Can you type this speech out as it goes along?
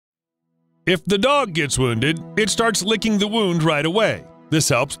If the dog gets wounded, it starts licking the wound right away. This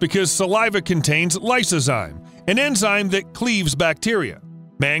helps because saliva contains lysozyme, an enzyme that cleaves bacteria.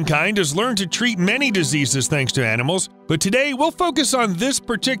 Mankind has learned to treat many diseases thanks to animals, but today we'll focus on this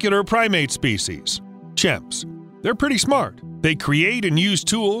particular primate species, chimps. They're pretty smart. They create and use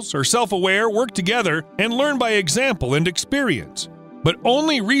tools, are self-aware, work together, and learn by example and experience. But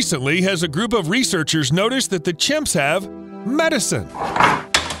only recently has a group of researchers noticed that the chimps have medicine.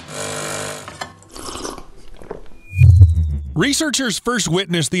 Researchers first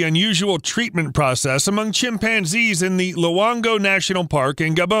witnessed the unusual treatment process among chimpanzees in the Luango National Park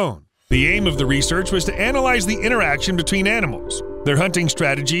in Gabon. The aim of the research was to analyze the interaction between animals, their hunting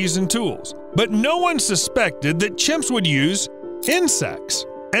strategies and tools. But no one suspected that chimps would use insects,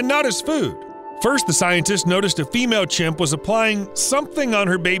 and not as food. First, the scientists noticed a female chimp was applying something on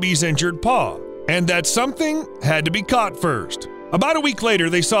her baby's injured paw, and that something had to be caught first. About a week later,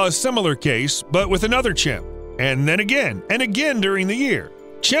 they saw a similar case, but with another chimp. And then again, and again during the year.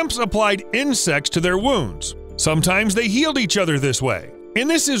 Chimps applied insects to their wounds. Sometimes they healed each other this way. And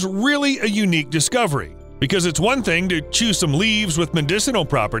this is really a unique discovery, because it's one thing to chew some leaves with medicinal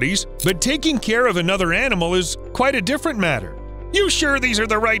properties, but taking care of another animal is quite a different matter. You sure these are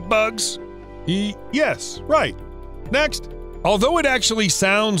the right bugs? Yes, right. Next. Although it actually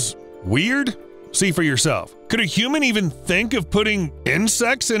sounds weird, see for yourself. Could a human even think of putting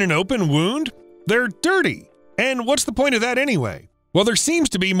insects in an open wound? They're dirty. And what's the point of that anyway? Well, there seems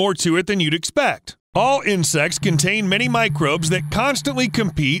to be more to it than you'd expect. All insects contain many microbes that constantly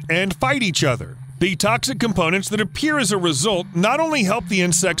compete and fight each other. The toxic components that appear as a result not only help the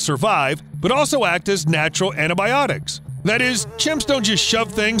insects survive, but also act as natural antibiotics. That is, chimps don't just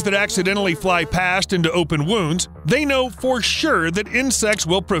shove things that accidentally fly past into open wounds. They know for sure that insects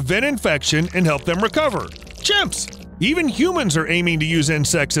will prevent infection and help them recover. Chimps! Even humans are aiming to use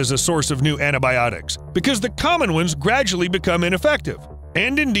insects as a source of new antibiotics, because the common ones gradually become ineffective.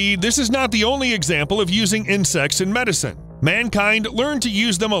 And indeed, this is not the only example of using insects in medicine. Mankind learned to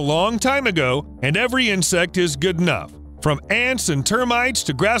use them a long time ago, and every insect is good enough. From ants and termites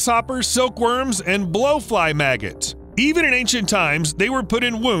to grasshoppers, silkworms, and blowfly maggots. Even in ancient times, they were put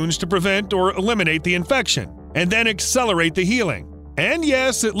in wounds to prevent or eliminate the infection, and then accelerate the healing. And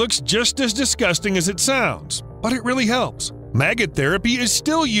yes, it looks just as disgusting as it sounds, but it really helps. Maggot therapy is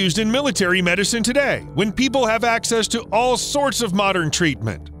still used in military medicine today, when people have access to all sorts of modern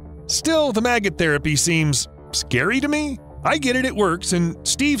treatment. Still, the maggot therapy seems scary to me. I get it works, and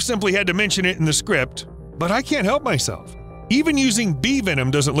Steve simply had to mention it in the script, but I can't help myself. Even using bee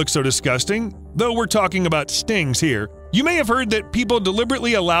venom doesn't look so disgusting, though we're talking about stings here. You may have heard that people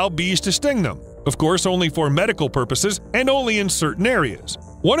deliberately allow bees to sting them. Of course, only for medical purposes and only in certain areas.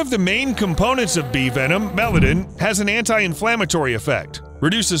 One of the main components of bee venom, melodin, has an anti-inflammatory effect,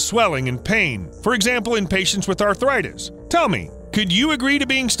 reduces swelling and pain, for example in patients with arthritis. Tell me, could you agree to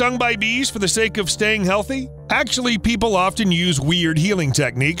being stung by bees for the sake of staying healthy? Actually, people often use weird healing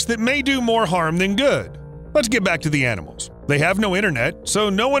techniques that may do more harm than good. Let's get back to the animals. They have no internet, so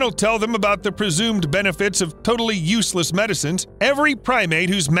no one will tell them about the presumed benefits of totally useless medicines. Every primate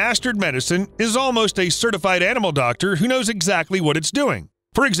who's mastered medicine is almost a certified animal doctor who knows exactly what it's doing.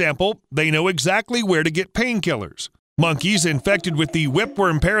 For example, they know exactly where to get painkillers. Monkeys infected with the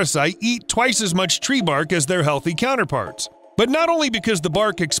whipworm parasite eat twice as much tree bark as their healthy counterparts. But not only because the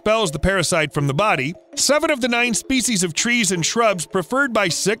bark expels the parasite from the body, 7 of the 9 species of trees and shrubs preferred by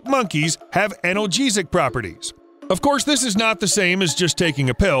sick monkeys have analgesic properties. Of course, this is not the same as just taking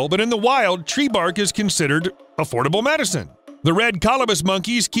a pill, but in the wild, tree bark is considered affordable medicine. The red colobus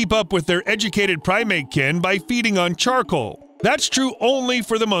monkeys keep up with their educated primate kin by feeding on charcoal. That's true only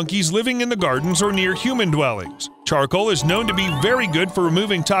for the monkeys living in the gardens or near human dwellings. Charcoal is known to be very good for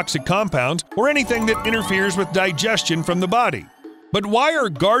removing toxic compounds or anything that interferes with digestion from the body. But why are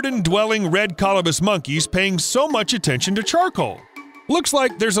garden-dwelling red colobus monkeys paying so much attention to charcoal? Looks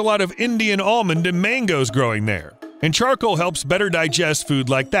like there's a lot of Indian almond and mangoes growing there, and charcoal helps better digest food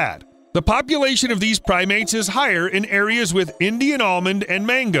like that. The population of these primates is higher in areas with Indian almond and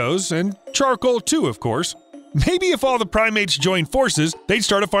mangoes, and charcoal too, of course. Maybe if all the primates joined forces, they'd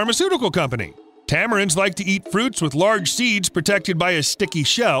start a pharmaceutical company. Tamarins like to eat fruits with large seeds protected by a sticky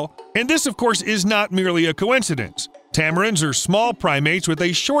shell, and this, of course, is not merely a coincidence. Tamarins are small primates with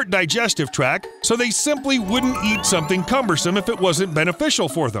a short digestive tract, so they simply wouldn't eat something cumbersome if it wasn't beneficial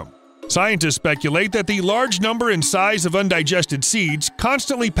for them. Scientists speculate that the large number and size of undigested seeds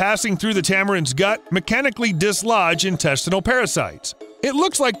constantly passing through the tamarin's gut mechanically dislodge intestinal parasites. It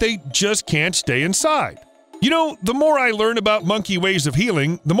looks like they just can't stay inside. You know, the more I learn about monkey ways of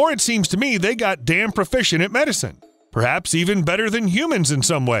healing, the more it seems to me they got damn proficient at medicine. Perhaps even better than humans in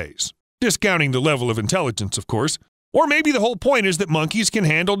some ways. discounting the level of intelligence, of course. Or maybe the whole point is that monkeys can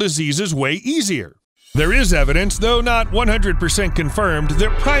handle diseases way easier. There is evidence, though not 100% confirmed,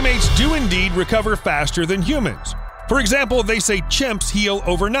 that primates do indeed recover faster than humans. For example, they say chimps heal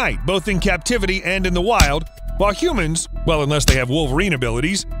overnight, both in captivity and in the wild, while humans, well, unless they have Wolverine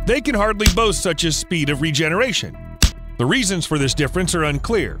abilities, they can hardly boast such a speed of regeneration. The reasons for this difference are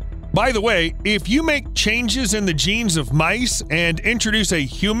unclear. By the way, if you make changes in the genes of mice and introduce a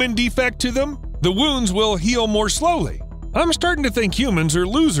human defect to them, the wounds will heal more slowly. I'm starting to think humans are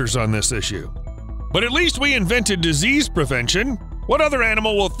losers on this issue. But at least we invented disease prevention. What other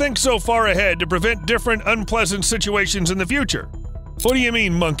animal will think so far ahead to prevent different unpleasant situations in the future? What do you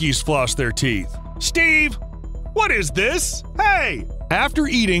mean monkeys floss their teeth? Steve, what is this? Hey! After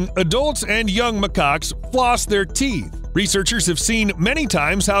eating, adults and young macaques floss their teeth. Researchers have seen many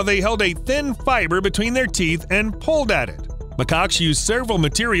times how they held a thin fiber between their teeth and pulled at it. Macaques use several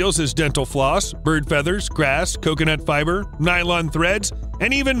materials as dental floss: bird feathers, grass, coconut fiber, nylon threads,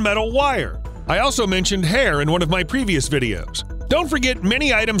 and even metal wire. I also mentioned hair in one of my previous videos. Don't forget,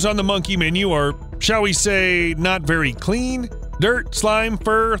 many items on the monkey menu are, shall we say, not very clean. Dirt, slime,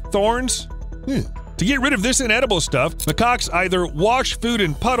 fur, thorns. To get rid of this inedible stuff, macaques either wash food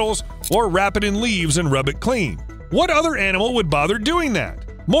in puddles or wrap it in leaves and rub it clean. What other animal would bother doing that?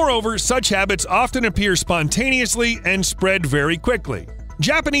 Moreover, such habits often appear spontaneously and spread very quickly.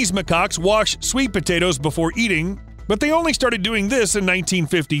 Japanese macaques wash sweet potatoes before eating, but they only started doing this in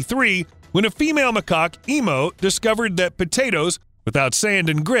 1953 when a female macaque, Emo, discovered that potatoes without sand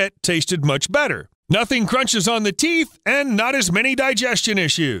and grit tasted much better. Nothing crunches on the teeth and not as many digestion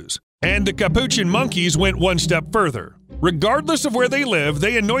issues. And the capuchin monkeys went one step further. Regardless of where they live,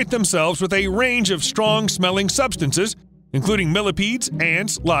 they anoint themselves with a range of strong-smelling substances, including millipedes,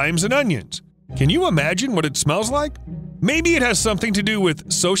 ants, limes, and onions. Can you imagine what it smells like? Maybe it has something to do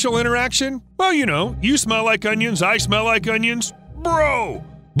with social interaction? Well, you know, you smell like onions, I smell like onions. Bro!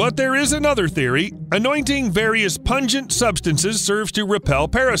 But there is another theory. Anointing various pungent substances serves to repel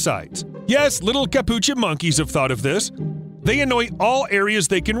parasites. Yes, little capuchin monkeys have thought of this. They anoint all areas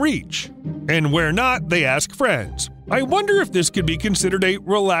they can reach. And where not, they ask friends. I wonder if this could be considered a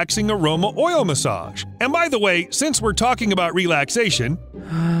relaxing aroma oil massage. And by the way, since we're talking about relaxation,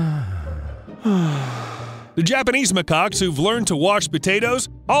 the Japanese macaques who've learned to wash potatoes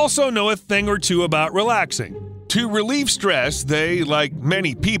also know a thing or two about relaxing. To relieve stress, they, like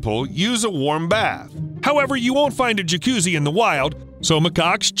many people, use a warm bath. However, you won't find a jacuzzi in the wild, so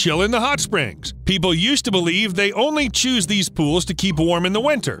macaques chill in the hot springs. People used to believe they only choose these pools to keep warm in the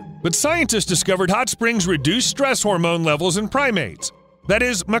winter, but scientists discovered hot springs reduce stress hormone levels in primates. That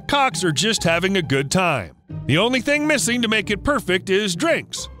is, macaques are just having a good time. The only thing missing to make it perfect is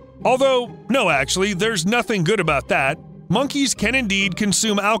drinks. Although, no, actually, there's nothing good about that. Monkeys can indeed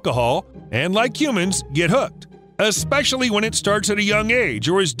consume alcohol, and like humans, get hooked, especially when it starts at a young age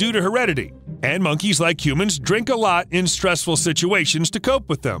or is due to heredity. And monkeys, like humans, drink a lot in stressful situations to cope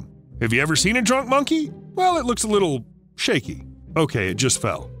with them. Have you ever seen a drunk monkey? Well, it looks a little shaky. Okay, it just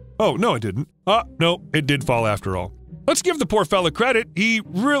fell. Oh, no, it didn't. No, it did fall after all. Let's give the poor fella credit. He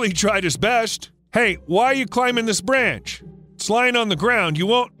really tried his best. Hey, why are you climbing this branch? It's lying on the ground. You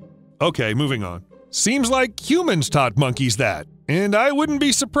won't... Okay, moving on. Seems like humans taught monkeys that, and I wouldn't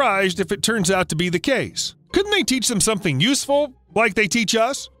be surprised if it turns out to be the case. Couldn't they teach them something useful, like they teach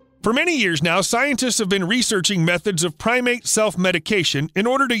us? For many years now, scientists have been researching methods of primate self-medication in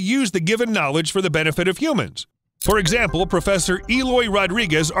order to use the given knowledge for the benefit of humans. For example, Professor Eloy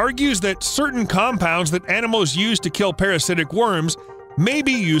Rodriguez argues that certain compounds that animals use to kill parasitic worms may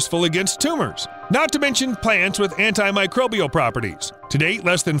be useful against tumors, not to mention plants with antimicrobial properties. To date,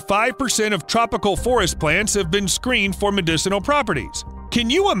 less than 5% of tropical forest plants have been screened for medicinal properties. Can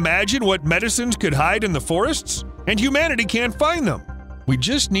you imagine what medicines could hide in the forests? And humanity can't find them. We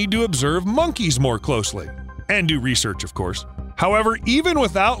just need to observe monkeys more closely. And do research, of course. However, even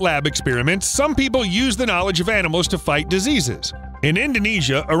without lab experiments, some people use the knowledge of animals to fight diseases. In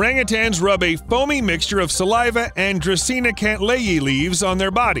Indonesia, orangutans rub a foamy mixture of saliva and Dracaena cantlayi leaves on their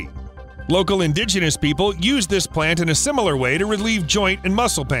body. Local indigenous people use this plant in a similar way to relieve joint and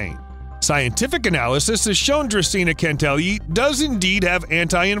muscle pain. Scientific analysis has shown Dracaena cantlayi does indeed have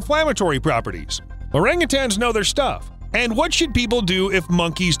anti-inflammatory properties. Orangutans know their stuff. And what should people do if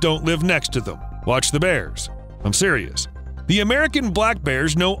monkeys don't live next to them? Watch the bears. I'm serious. The American black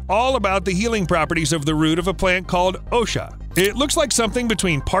bears know all about the healing properties of the root of a plant called osha. It looks like something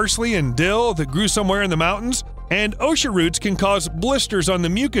between parsley and dill that grew somewhere in the mountains, and osha roots can cause blisters on the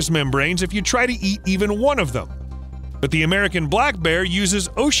mucous membranes if you try to eat even one of them. But the American black bear uses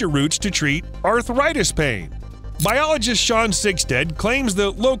osha roots to treat arthritis pain. Biologist Sean Sigstead claims the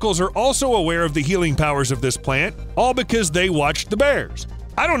locals are also aware of the healing powers of this plant, all because they watched the bears.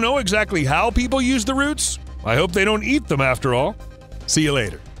 I don't know exactly how people use the roots. I hope they don't eat them after all. See you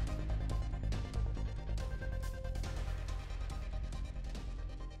later.